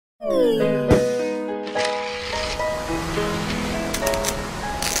Alright,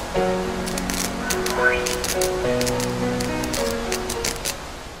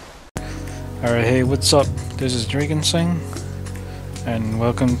 hey, what's up? This is Drakenseng, and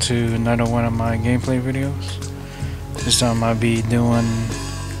welcome to another one of my gameplay videos. This time I'll be doing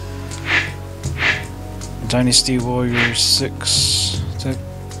Dynasty Warriors 6.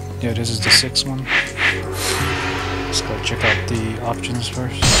 Yeah, this is the 6th one. Let's go check out the options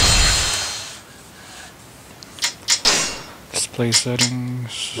first. Display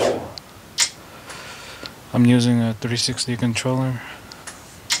settings. I'm using a 360 controller,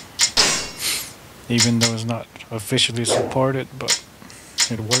 even though it's not officially supported, but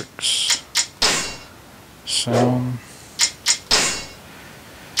it works. Sound.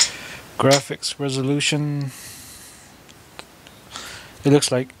 Graphics resolution. It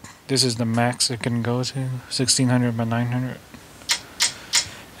looks like this is the max it can go to, 1600 by 900.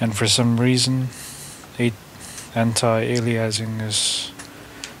 And for some reason, anti-aliasing is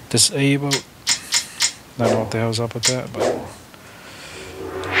disabled. I don't know what the hell's up with that, but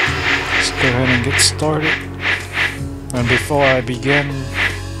let's go ahead and get started. And before I begin,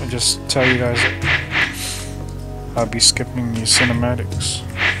 I'll just tell you guys that I'll be skipping the cinematics.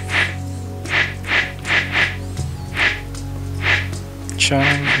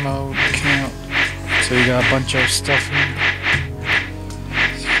 Challenge mode, count. So you got a bunch of stuff here.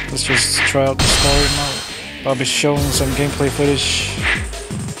 Let's just try out the story mode. I'll be showing some gameplay footage.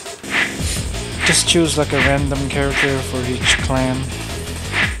 Just choose like a random character for each clan.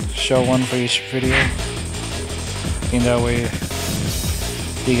 Show one for each video. In that way,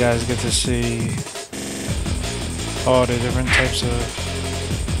 you guys get to see all the different types of...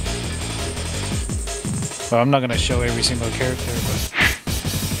 Well, I'm not gonna show every single character, but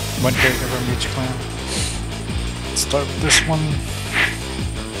one character from each clan. Let's start with this one.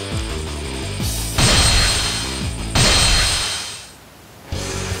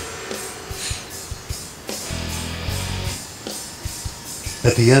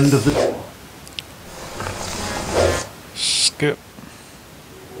 At the end of the... Skip.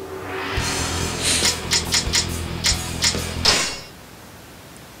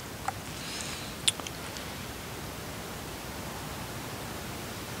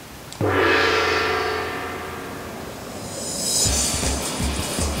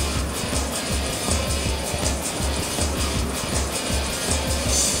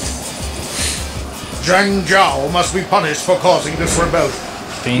 Zhang Zhao must be punished for causing this rebellion.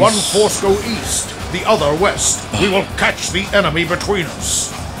 Peace. One force go east, the other west. We will catch the enemy between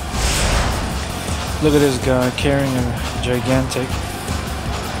us. Look at this guy carrying a gigantic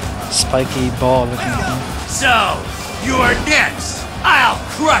spiky ball looking thing. So, you are next. I'll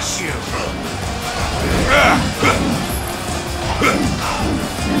crush you.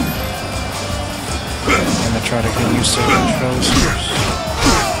 I'm gonna try to get used to the controls first.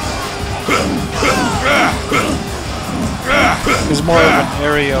 It's more of an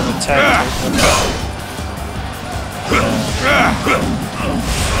area of attack type.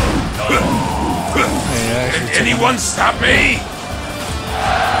 Can anyone stop me?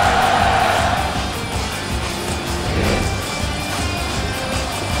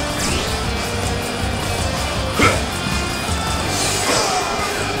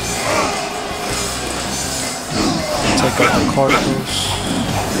 Take out the cartridge.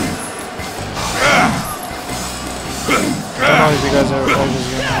 I don't know if you guys ever played this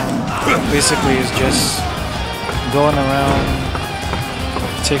game. Basically, it's just going around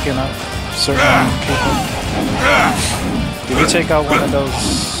taking out certain people. If you take out one of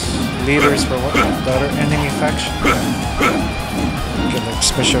those leaders for what? The other enemy faction, you get like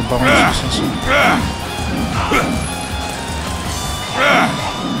special bonuses and stuff.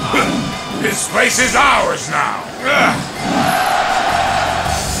 This place is ours now.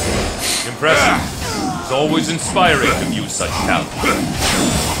 Impressive. It's always inspiring to view such talent.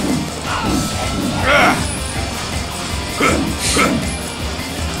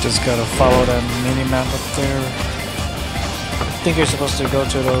 Just gotta follow that mini-map up there. I think you're supposed to go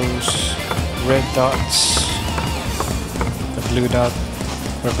to those red dots. The blue dot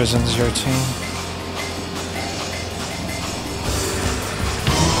represents your team.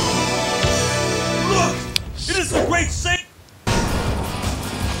 Look! It is the great Saint!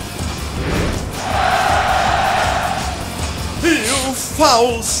 You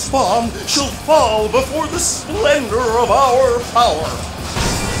foul spawn shall fall before the splendor of our power.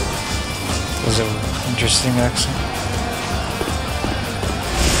 That was an interesting accent.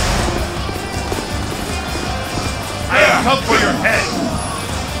 I have come for your head!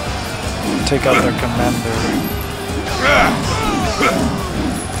 Take out their commander.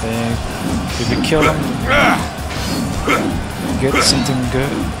 Thing. If you kill them, get something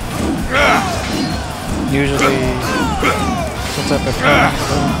good. Usually some type of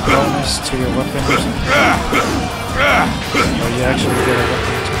bonus to your weapon or something. Or you actually get a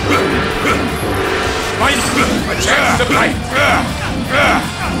weapon too. Finally, a chance to fight!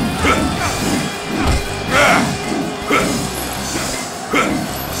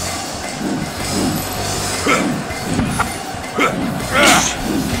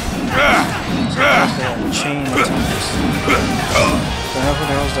 Chain attacks. Who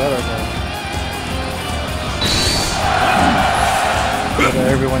the hell's that about?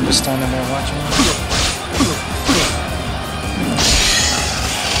 Everyone just standing there watching.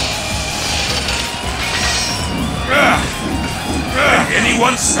 Can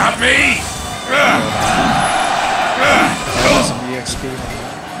anyone stop me? That's some EXP.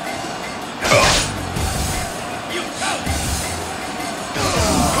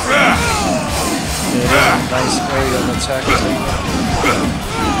 It is a nice aerial attack.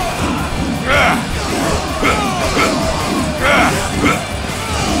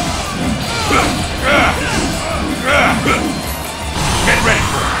 Get ready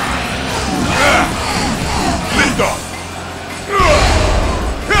for it. Lift off.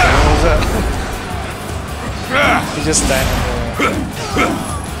 What was that? He's just standing there.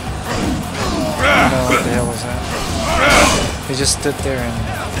 I don't know what the hell was that. He just stood there and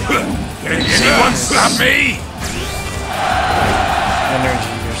Can anyone stop me?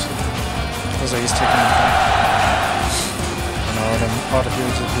 energy or something. Looks like he's taking it back. And all the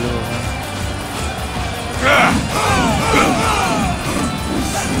dudes are blue away.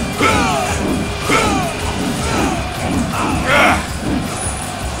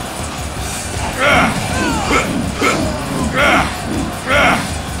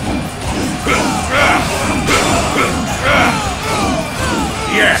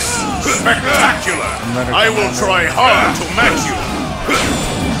 Yes, spectacular! I will try hard to match you.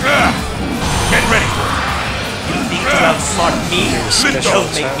 Get ready for it. You think to outsmart me?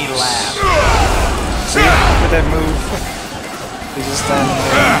 Don't make me laugh. See, look at that move. He's just standing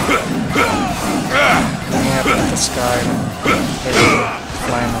there. Looking up at the sky and everything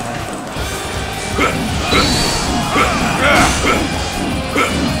flying away.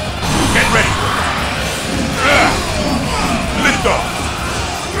 Get ready for it. Lift off.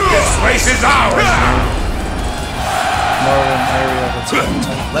 This race is ours. More of an area that's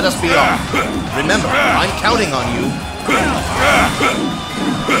type. Let us be off. Remember, I'm counting on you.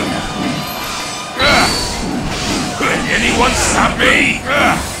 Can anyone stop me?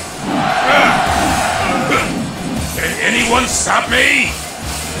 Can anyone stop me?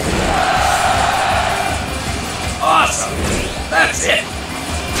 Awesome! That's it!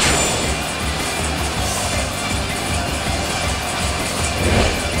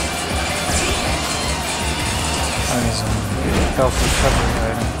 That is a health recovery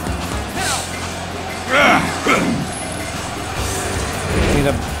item. Need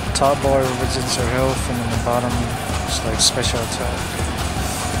a top bar represents your health, and then the bottom is like special attack.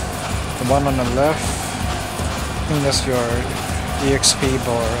 The one on the left, I think that's your EXP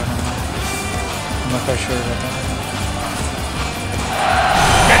bar. I don't know. I'm not quite sure about that.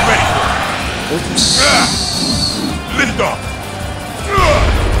 Get ready for it! Oops. Lift off!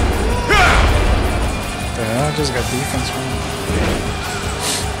 The hell? I just got defense, man.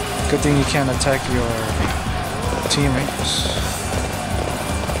 Good thing you can't attack your teammates.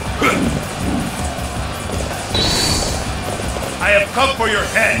 I have come for your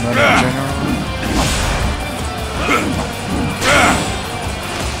head! Another general.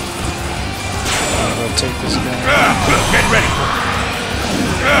 I'll go take this guy. Get ready for it!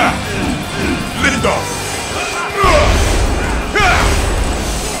 Lift off!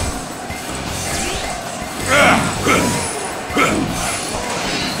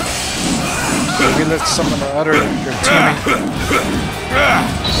 Maybe let some of the other your teammate, the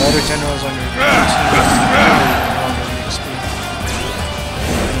other generals on your team XP.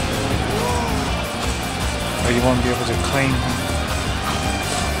 Or you won't be able to claim him.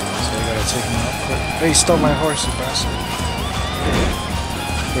 So you gotta take him out quick. Hey, he stole my horse, you bastard.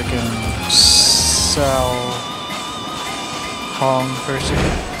 Freaking Sao Hong person.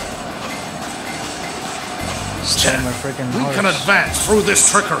 Stole my freaking We horse. can advance through this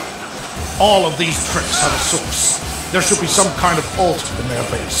trickery. All of these tricks have a source. There should be some kind of altar in their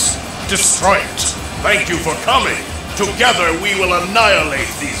base. Destroy it. Thank you for coming! Together we will annihilate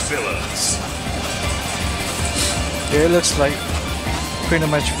these villains! Yeah, it looks like pretty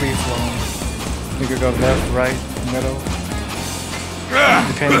much free flowing. You could go left, right, middle.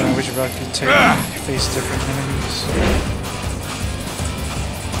 Depending on which route you take, you face different enemies.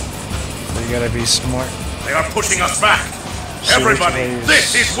 But gotta be smart. They are pushing us back. So Everybody,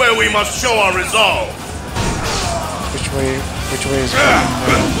 this is where we must show our resolve. Which way is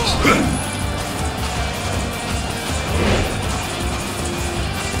going?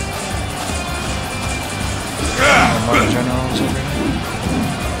 More generals over here.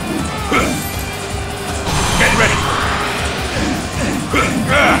 Get ready.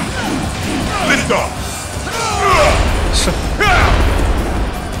 Lift off.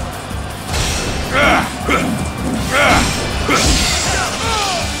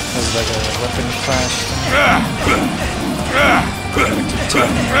 There's like a weapon clash thing.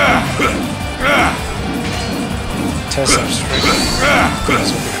 Test of strength.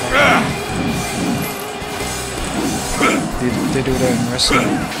 That's what they call it. They do that in wrestling.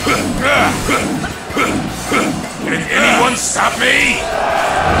 Can anyone stop me?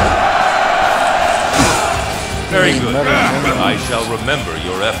 Very good. I shall remember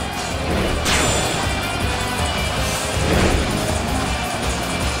your efforts.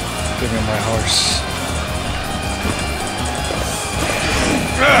 Give me my horse.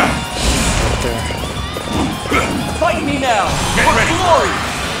 Right there. Fight me now! Get for ready. glory!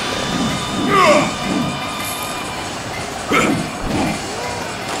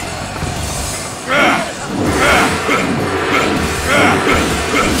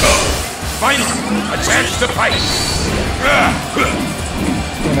 Finally, a chance to fight. I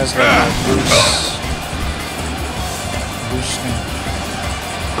think that's like a Bruce thing.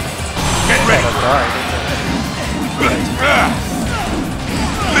 Get ready.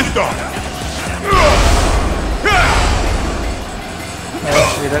 Lift off.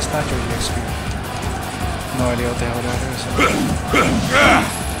 Actually, that's not your EXP. No idea what the hell that is.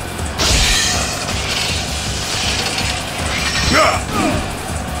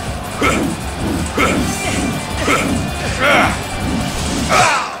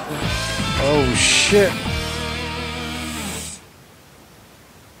 Oh shit!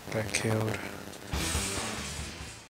 Got killed.